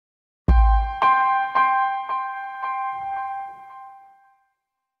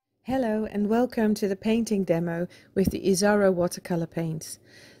and welcome to the painting demo with the Isaro watercolor paints.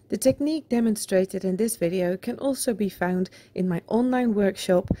 The technique demonstrated in this video can also be found in my online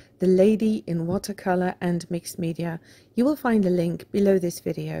workshop, The Lady in Watercolor and Mixed Media. You will find a link below this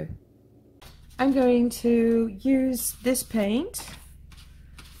video. I'm going to use this paint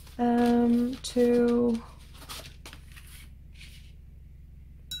to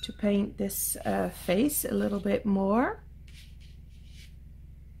paint this face a little bit more.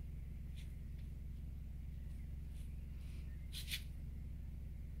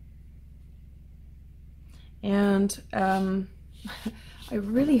 And I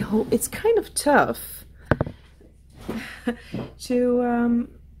really hope it's kind of tough to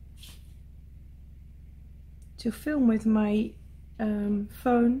film with my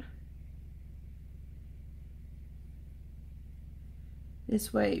phone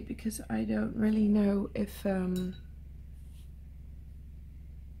this way, because I don't really know if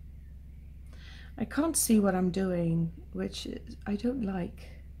I can't see what I'm doing, which is, I don't like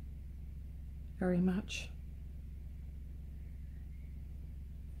very much.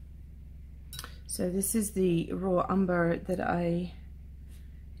 So this is the raw umber that I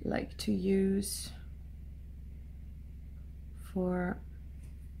like to use for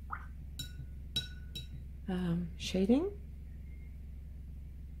shading.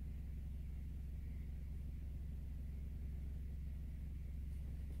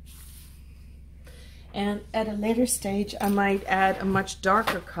 And at a later stage I might add a much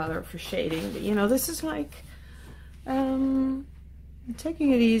darker color for shading, but you know, this is like I'm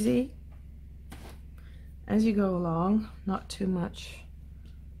taking it easy as you go along, not too much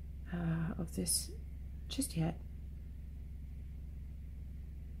of this just yet.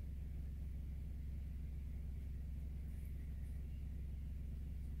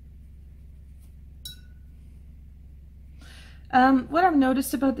 What I've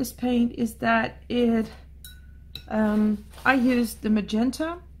noticed about this paint is that it I used the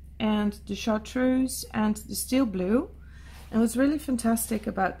magenta and the chartreuse and the steel blue, and what's really fantastic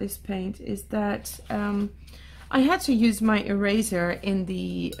about this paint is that I had to use my eraser in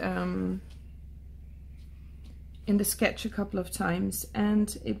the sketch a couple of times,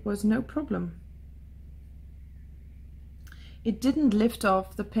 and it was no problem. It didn't lift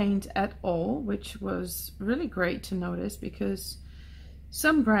off the paint at all, which was really great to notice, because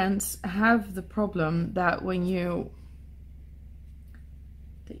some brands have the problem that when you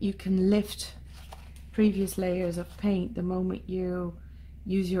can lift previous layers of paint the moment you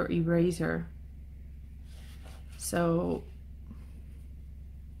use your eraser. So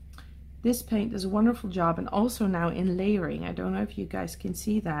this paint does a wonderful job, and also now in layering. I don't know if you guys can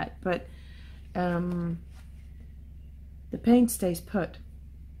see that, but the paint stays put,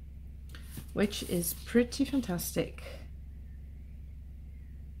 which is pretty fantastic.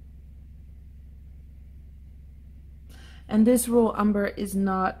 And this raw umber is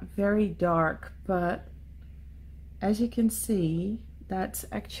not very dark, but as you can see, that's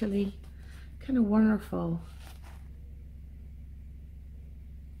actually kind of wonderful.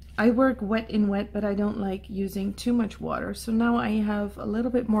 I work wet in wet, but I don't like using too much water, so now I have a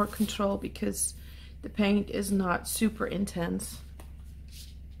little bit more control because the paint is not super intense,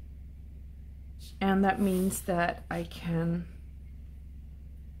 and that means that I can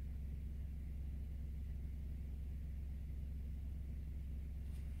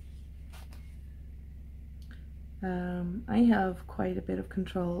I have quite a bit of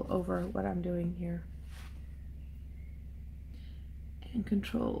control over what I'm doing here, and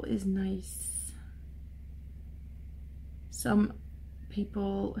control is nice. Some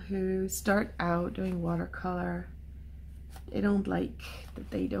people who start out doing watercolor, they don't like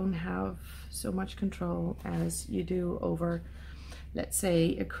that they don't have so much control as you do over, let's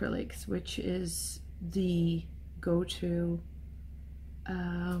say, acrylics, which is the go-to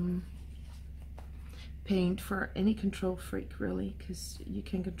paint for any control freak, really, because you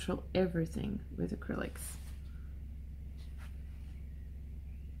can control everything with acrylics.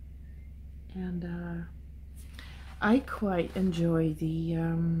 And I quite enjoy the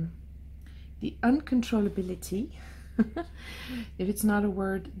uncontrollability. If it's not a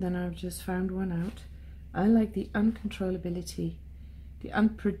word, then I've just found one out. I like the uncontrollability, the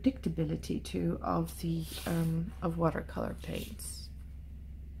unpredictability too of the of watercolor paints.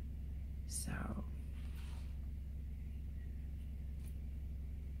 So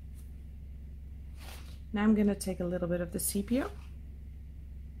now I'm going to take a little bit of the sepia.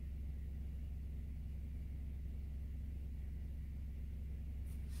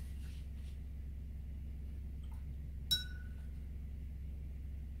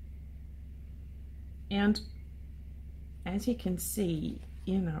 And as you can see,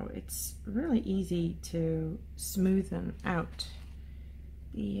 you know, it's really easy to smoothen out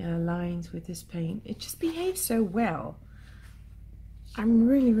the lines with this paint. It just behaves so well. I'm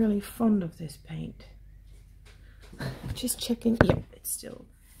really fond of this paint. Just checking, yep, it's still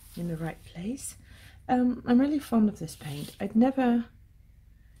in the right place. I'm really fond of this paint. I'd never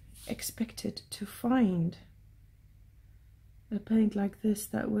expected to find a paint like this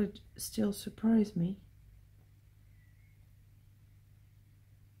that would still surprise me.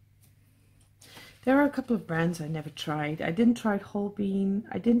 There are a couple of brands I never tried. I didn't try Holbein.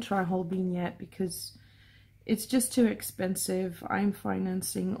 I didn't try Holbein yet because it's just too expensive. I'm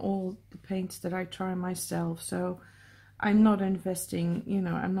financing all the paints that I try myself, so I'm not investing, you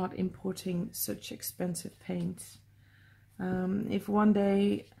know, I'm not importing such expensive paints. If one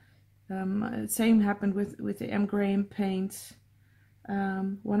day, same happened with the M. Graham paints.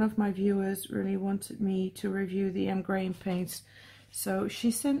 One of my viewers really wanted me to review the M. Graham paints, so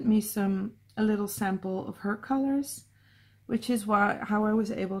she sent me a little sample of her colors, which is how I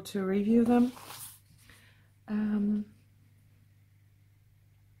was able to review them.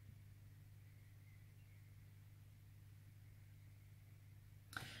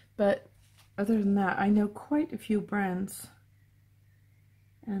 But other than that, I know quite a few brands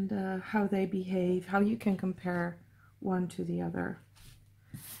and how they behave, how you can compare one to the other.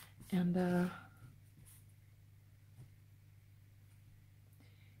 And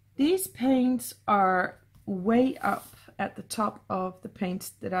these paints are way up at the top of the paints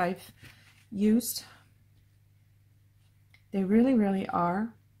that I've used. They really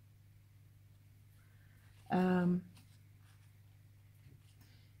are.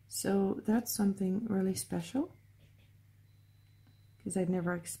 So that's something really special, because I'd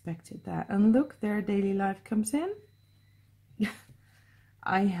never expected that. And look, there daily life comes in.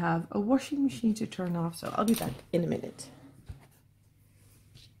 I have a washing machine to turn off, so I'll be back in a minute.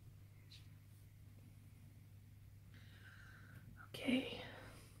 Okay.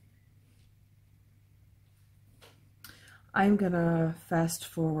 I'm gonna fast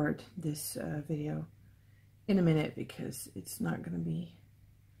forward this video in a minute because it's not gonna be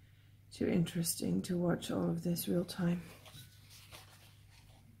too interesting to watch all of this real time.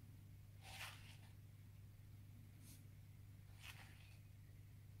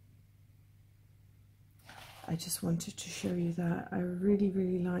 I just wanted to show you that I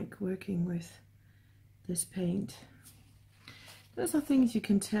really like working with this paint. Those are things you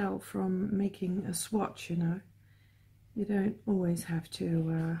can tell from making a swatch, you know. You don't always have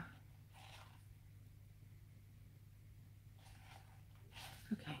to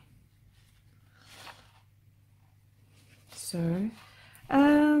okay. So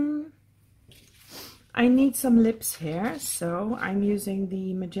I need some lips here, so I'm using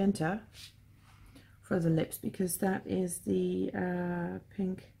the magenta for the lips because that is the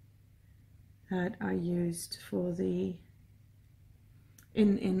pink that I used for the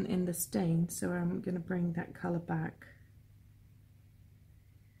in the stain, so I'm going to bring that color back.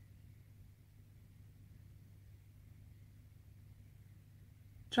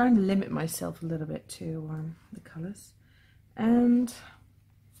 Trying to limit myself a little bit to the colors, and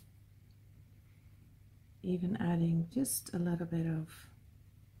even adding just a little bit of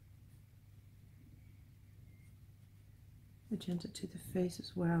magenta to the face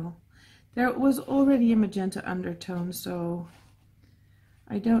as well. There was already a magenta undertone, so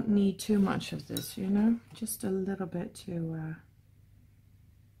I don't need too much of this, you know, just a little bit to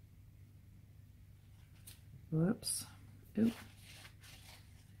whoops, oop.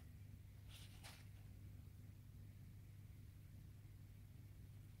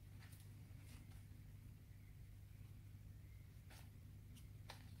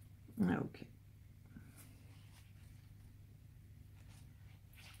 Okay.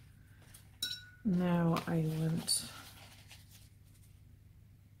 Now I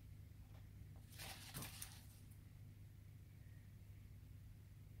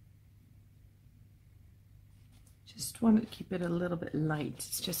want to keep it a little bit light.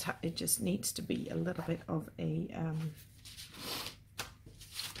 It's just it just needs to be a little bit of a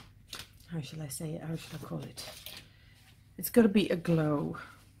how shall I say it? How should I call it? It's got to be a glow.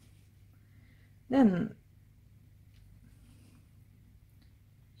 Then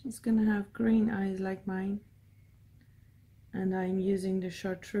she's gonna have green eyes like mine, and I'm using the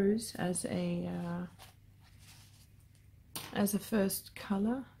chartreuse as a first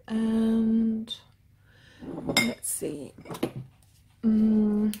color. And let's see, I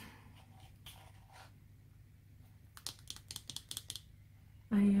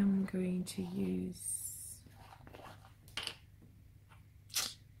am going to use,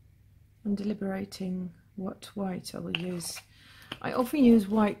 I'm deliberating what white I will use. I often use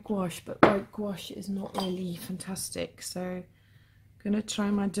white gouache, but white gouache is not really fantastic, so I'm going to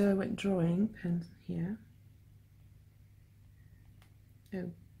try my Derwent drawing pen here.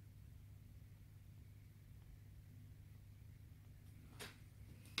 Oh.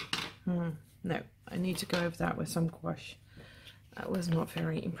 No, I need to go over that with some gouache. That was not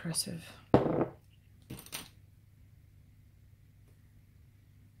very impressive.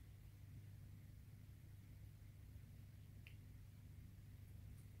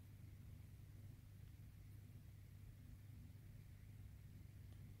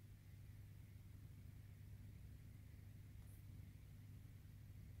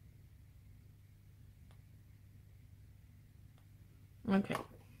 Okay.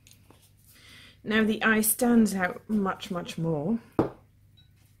 Now the eye stands out much, much more.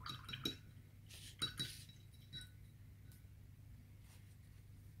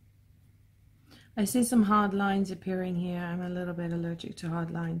 I see some hard lines appearing here. I'm a little bit allergic to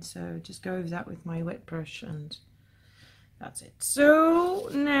hard lines, so just go over that with my wet brush and that's it. So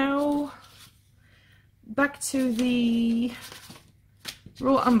now back to the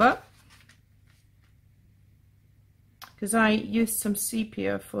raw umber, because I used some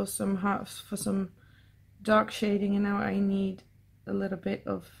sepia for some dark shading, and now I need a little bit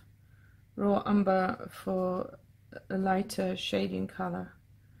of raw umber for a lighter shading color.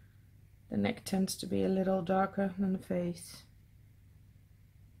 The neck tends to be a little darker than the face.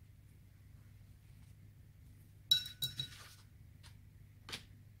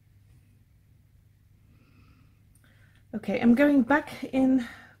 Okay, I'm going back in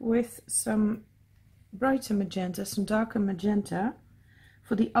with some brighter magenta, some darker magenta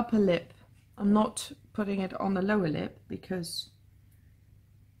for the upper lip. I'm not putting it on the lower lip because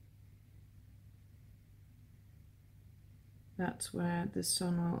that's where the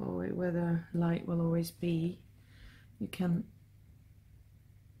sun will always, where the light will always be. You can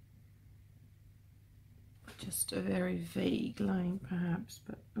just a very vague line perhaps,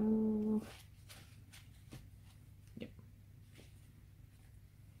 but oh, yep.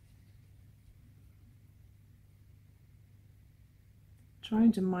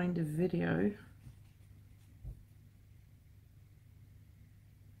 Trying to mind a video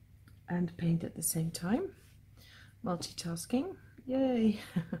and paint at the same time. Multitasking, yay.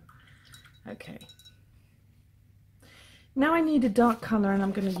 Okay, now I need a dark color, and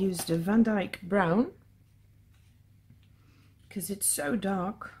I'm going to use the Van Dyke brown because it's so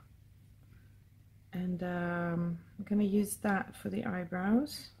dark, and I'm going to use that for the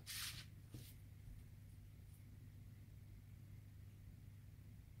eyebrows.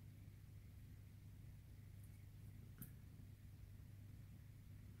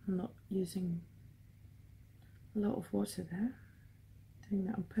 I'm not using a lot of water there, doing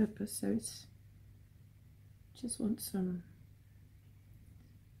that on purpose, so it's just want some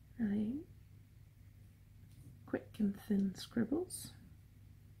really quick and thin scribbles.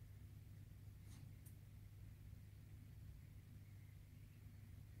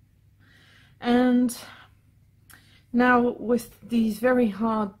 And now with these very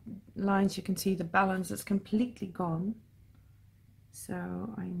hard lines, you can see the balance is completely gone,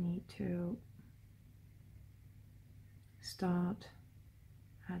 so I need to start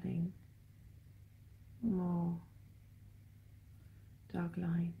adding more dark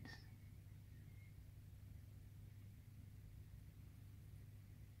lines.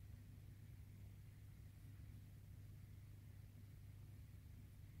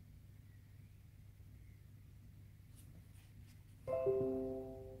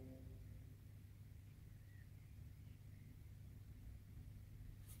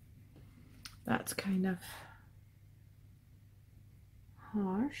 That's kind of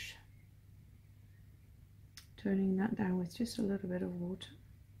harsh. Turning that down with just a little bit of water.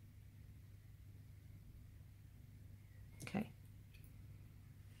 Okay.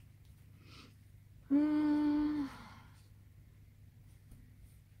 I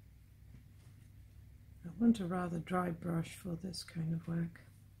want a rather dry brush for this kind of work.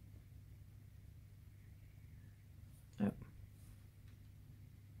 Oh.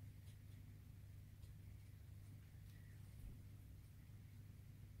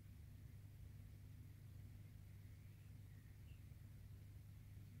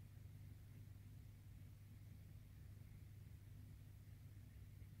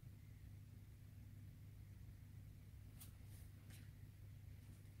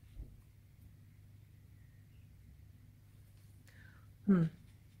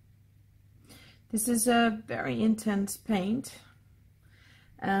 This is a very intense paint,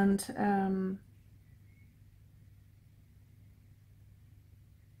 and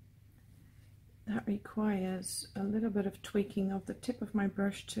that requires a little bit of tweaking of the tip of my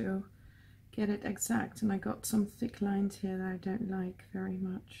brush to get it exact, and I got some thick lines here that I don't like very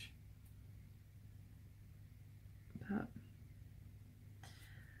much, but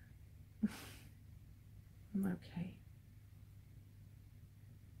I'm okay.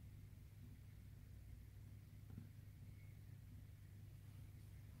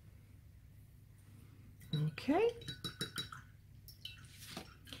 Okay,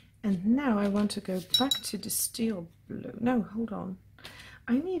 and now I want to go back to the steel blue. No, hold on.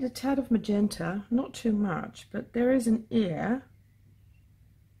 I need a tad of magenta, not too much, but there is an ear.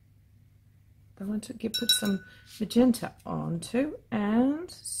 I want to put some magenta onto, and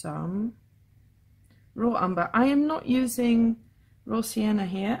some raw umber. I am not using raw sienna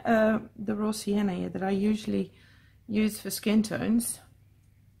here, the raw sienna here that I usually use for skin tones.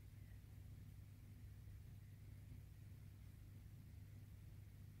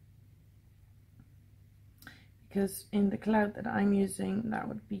 Because in the cloud that I'm using, that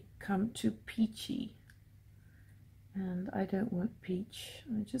would become too peachy. And I don't want peach.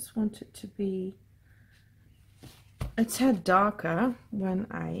 I just want it to be a tad darker when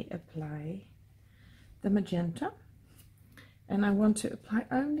I apply the magenta. And I want to apply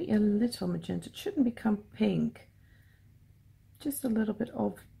only a little magenta. It shouldn't become pink. Just a little bit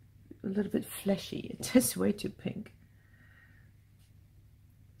fleshy. It is way too pink.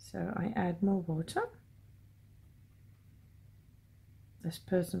 So I add more water. This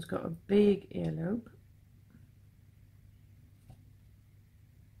person's got a big earlobe.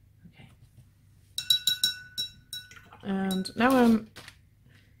 Okay. And now I'm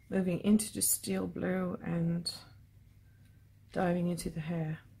moving into the steel blue and diving into the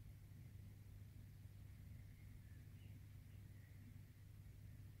hair.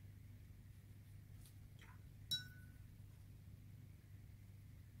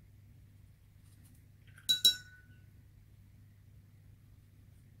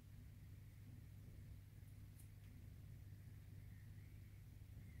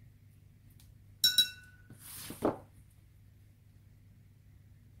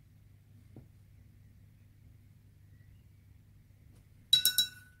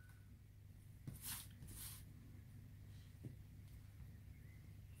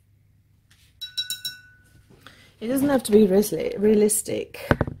 It doesn't have to be realistic,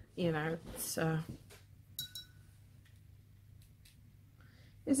 you know. So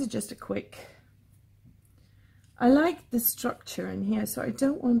this is just a quick. I like the structure in here, so I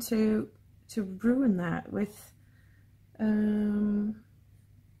don't want to ruin that with. How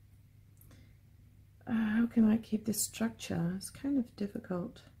can I keep this structure? It's kind of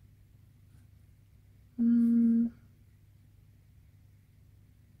difficult.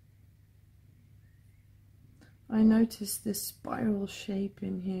 I noticed this spiral shape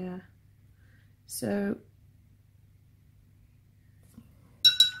in here, so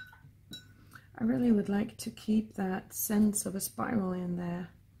I really would like to keep that sense of a spiral in there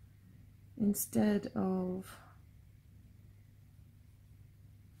instead of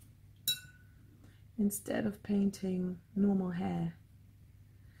painting normal hair,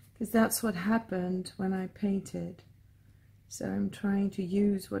 because that's what happened when I painted. So I'm trying to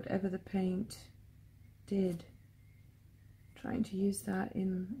use whatever the paint did. Trying to use that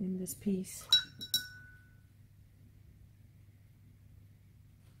in this piece.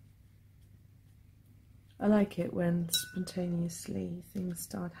 I like it when spontaneously things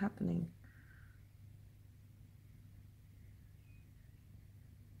start happening.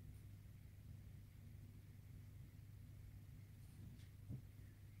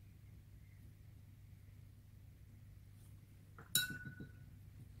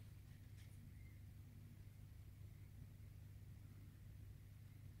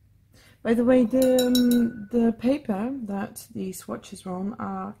 By the way, the paper that the swatches are on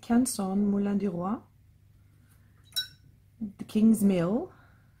are Canson Moulin du Roi, the King's Mill,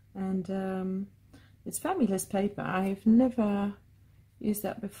 and it's fabulous paper. I've never used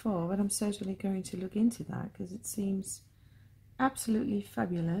that before, but I'm certainly going to look into that because it seems absolutely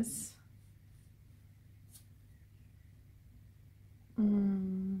fabulous.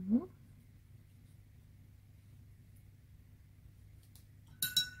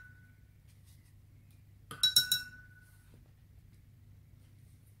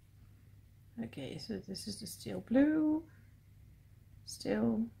 Okay, so this is the steel blue.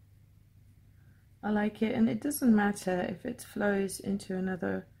 Still, I like it, and it doesn't matter if it flows into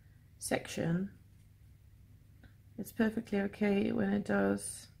another section. It's perfectly okay when it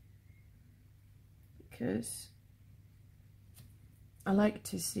does, because I like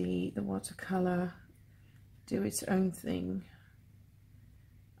to see the watercolor do its own thing.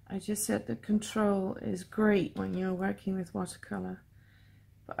 I just said that control is great when you're working with watercolor,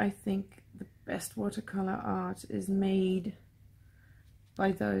 but I think the best watercolor art is made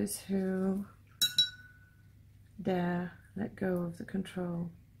by those who dare let go of the control.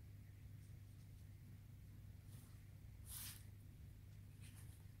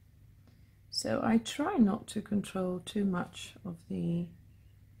 So I try not to control too much of the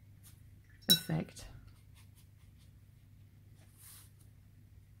effect.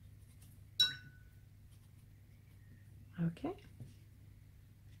 Okay.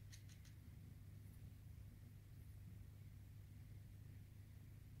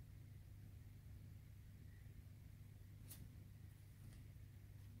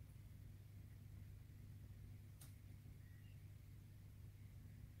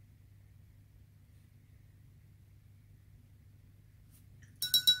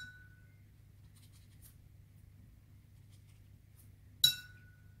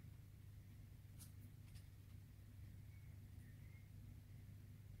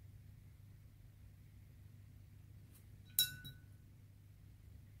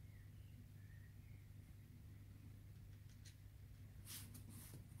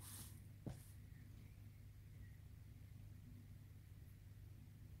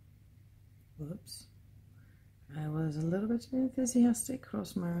 Whoops. I was a little bit too enthusiastic,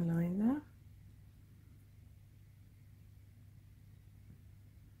 cross my line there.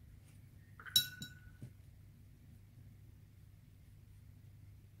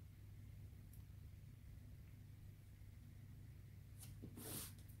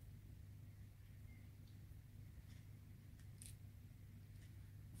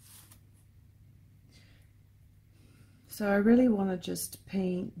 So I really want to just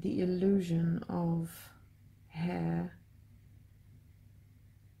paint the illusion of hair.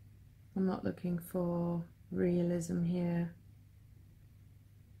 I'm not looking for realism here.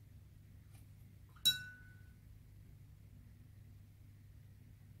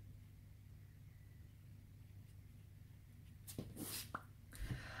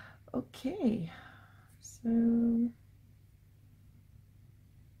 Okay, so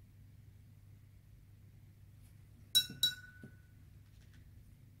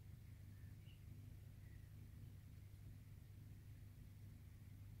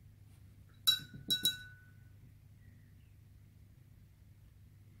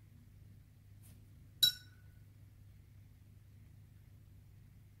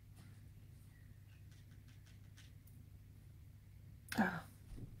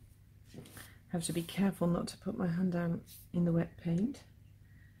have to be careful not to put my hand down in the wet paint.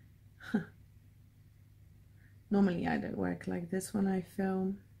 Normally I don't work like this when I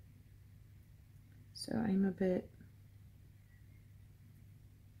film, so I'm a bit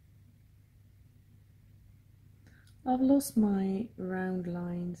I've lost my round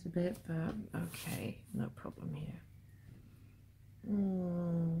lines a bit, but okay, no problem here.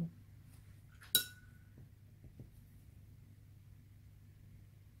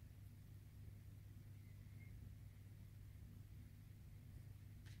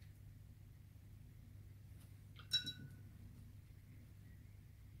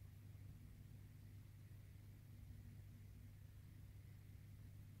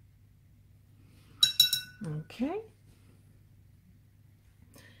 Okay,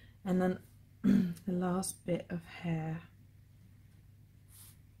 and then the last bit of hair.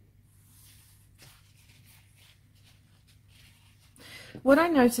 What I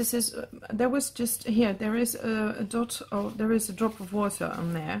noticed is there was just here, there is a dot, or there is a drop of water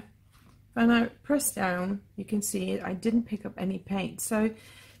on there. When I press down, you can see it, I didn't pick up any paint. So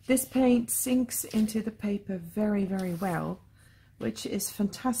this paint sinks into the paper very, very well, which is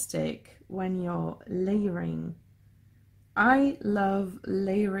fantastic when you're layering. I love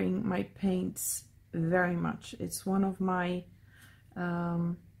layering my paints very much. It's one of my,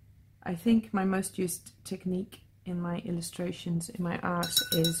 I think my most used technique in my illustrations, in my art,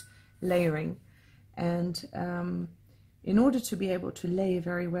 is layering. And in order to be able to lay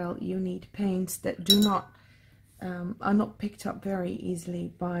very well, you need paints that do not, are not picked up very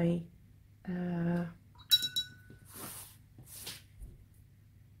easily by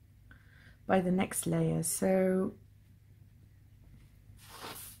the next layer. So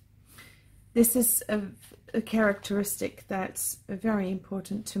this is a characteristic that's very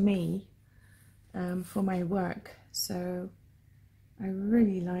important to me for my work. So I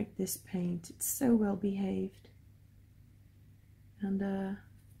really like this paint. It's so well behaved, and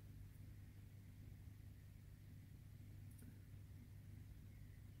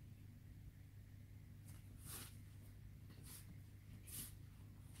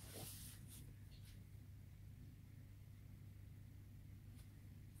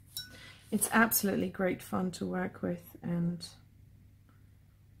It's absolutely great fun to work with, and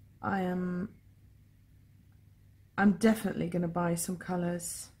I'm definitely going to buy some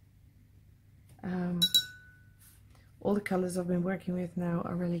colors. All the colors I've been working with now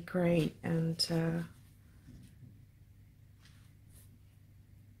are really great, and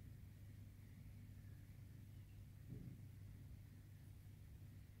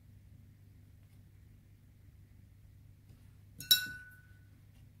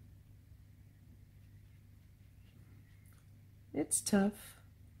it's tough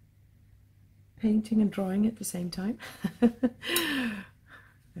painting and drawing at the same time.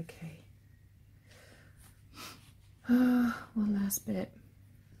 Okay. One last bit.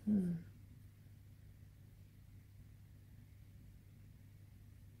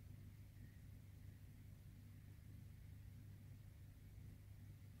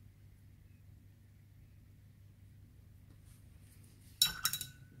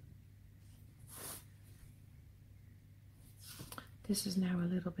 This is now a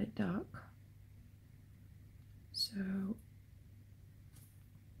little bit dark, so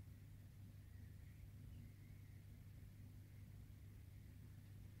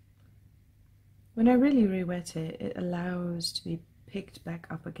when I really re-wet it, it allows to be picked back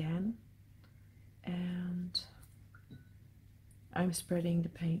up again, and I'm spreading the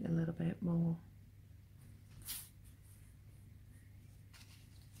paint a little bit more.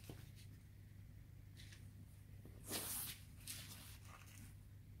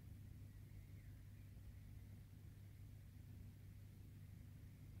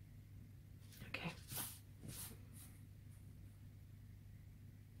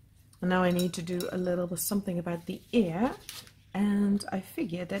 And now I need to do a little bit something about the ear, and I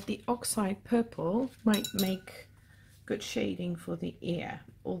figured that the oxide purple might make good shading for the ear,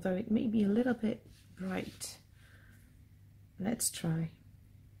 although it may be a little bit bright. Let's try.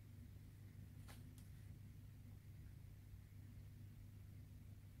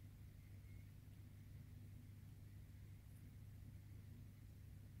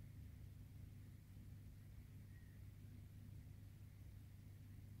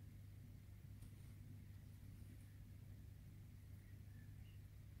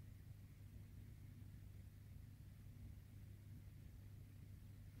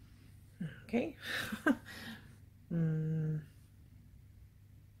 Okay.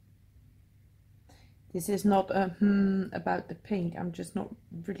 This is not a about the paint. I'm just not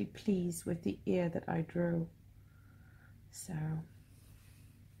really pleased with the ear that I drew. So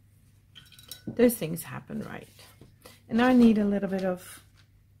those things happen, right? And now I need a little bit of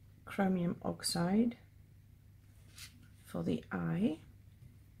chromium oxide for the eye.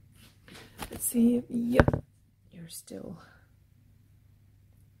 Let's see. Yep, you're still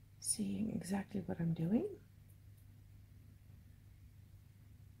seeing exactly what I'm doing.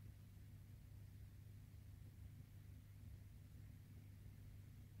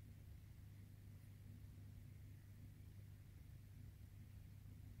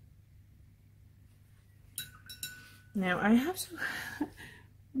 Now I have to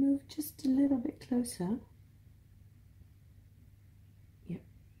move just a little bit closer. Yep,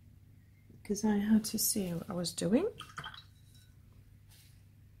 because I had to see what I was doing.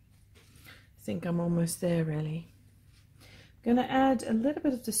 I think I'm almost there, really. I'm going to add a little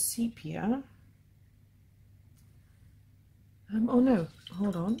bit of the sepia. Oh no,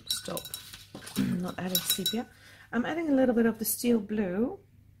 hold on, stop. I'm not adding sepia. I'm adding a little bit of the steel blue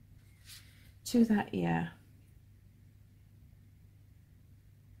to that ear.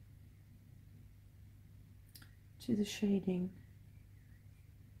 To the shading.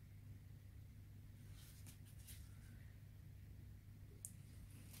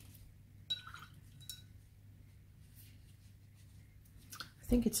 I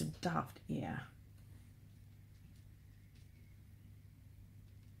think it's a daft ear.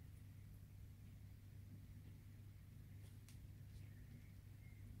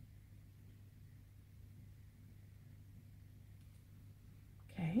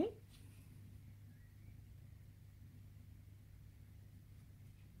 Okay.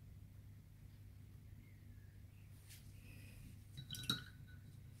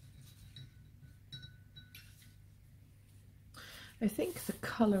 I think the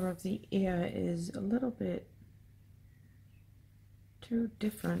color of the ear is a little bit too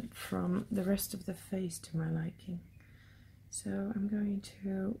different from the rest of the face to my liking. So I'm going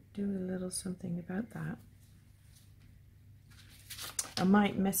to do a little something about that. I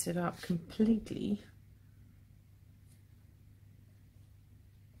might mess it up completely.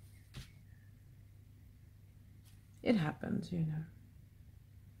 It happens, you know.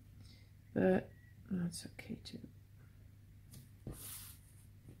 But that's okay too.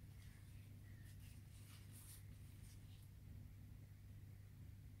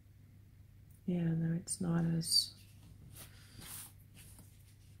 Yeah, no, it's not as...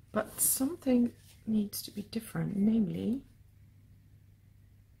 But something needs to be different, namely,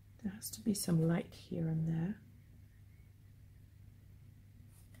 there has to be some light here and there.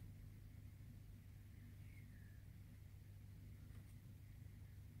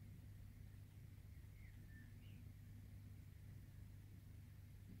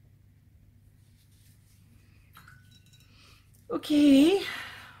 Okay.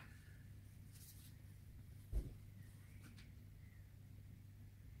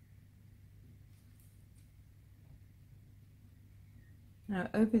 Now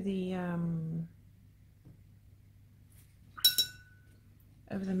over the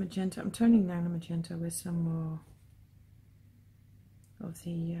magenta, I'm toning down the magenta with some more of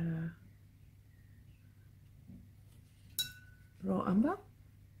the raw umber.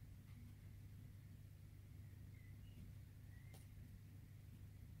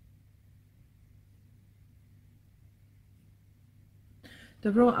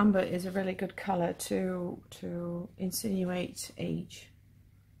 The raw umber is a really good color to insinuate age.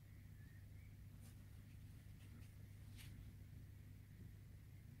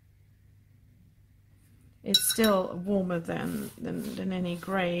 It's still warmer than any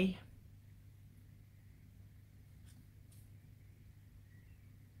grey.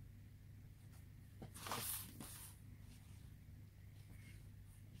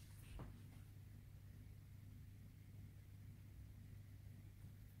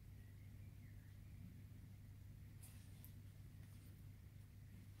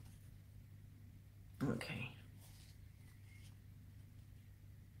 Okay.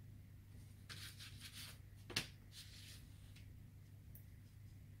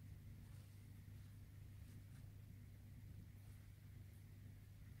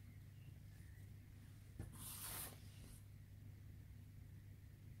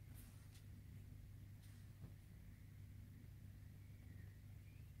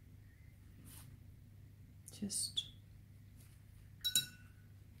 Just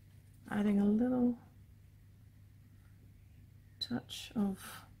adding a little touch of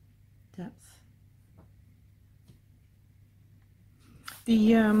depth.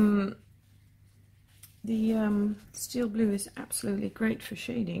 The steel blue is absolutely great for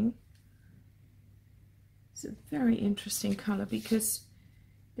shading. It's a very interesting color because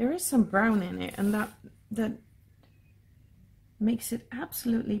there is some brown in it, and that makes it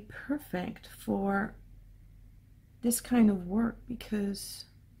absolutely perfect for this kind of work, because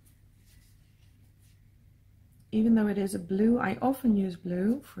even though it is a blue, I often use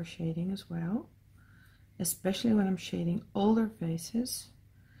blue for shading as well, especially when I'm shading older faces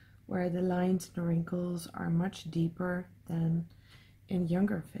where the lines and the wrinkles are much deeper than in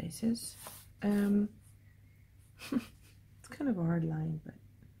younger faces. It's kind of a hard line, but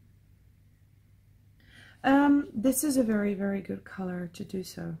this is a very, very good color to do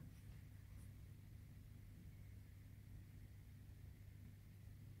so.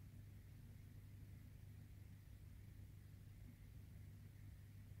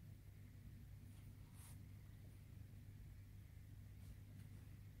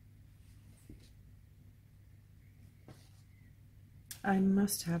 I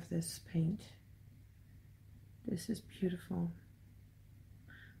must have this paint. This is beautiful.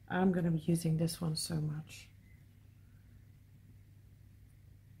 I'm going to be using this one so much.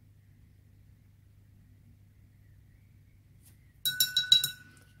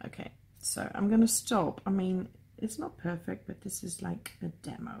 Okay, so I'm going to stop. I mean, it's not perfect, but this is like a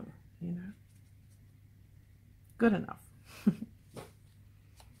demo, you know. Good enough.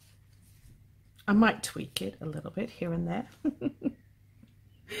 I might tweak it a little bit here and there.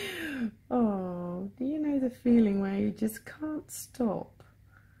 Oh, do you know the feeling where you just can't stop?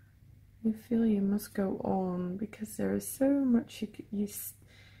 You feel you must go on because there is so much you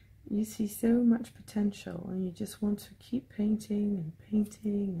see so much potential, and you just want to keep painting and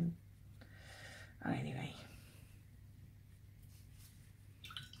painting. And oh, anyway,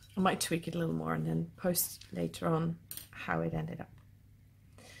 I might tweak it a little more and then post later on how it ended up.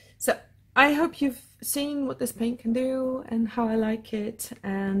 So I hope you've seen what this paint can do and how I like it,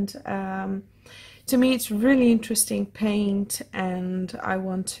 and to me it's really interesting paint, and I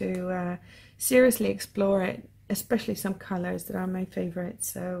want to seriously explore it, especially some colors that are my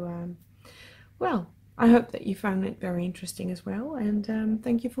favorites. So well, I hope that you found it very interesting as well, and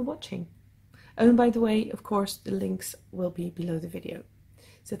thank you for watching. And by the way, of course, the links will be below the video.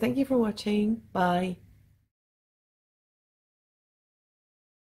 So thank you for watching. Bye.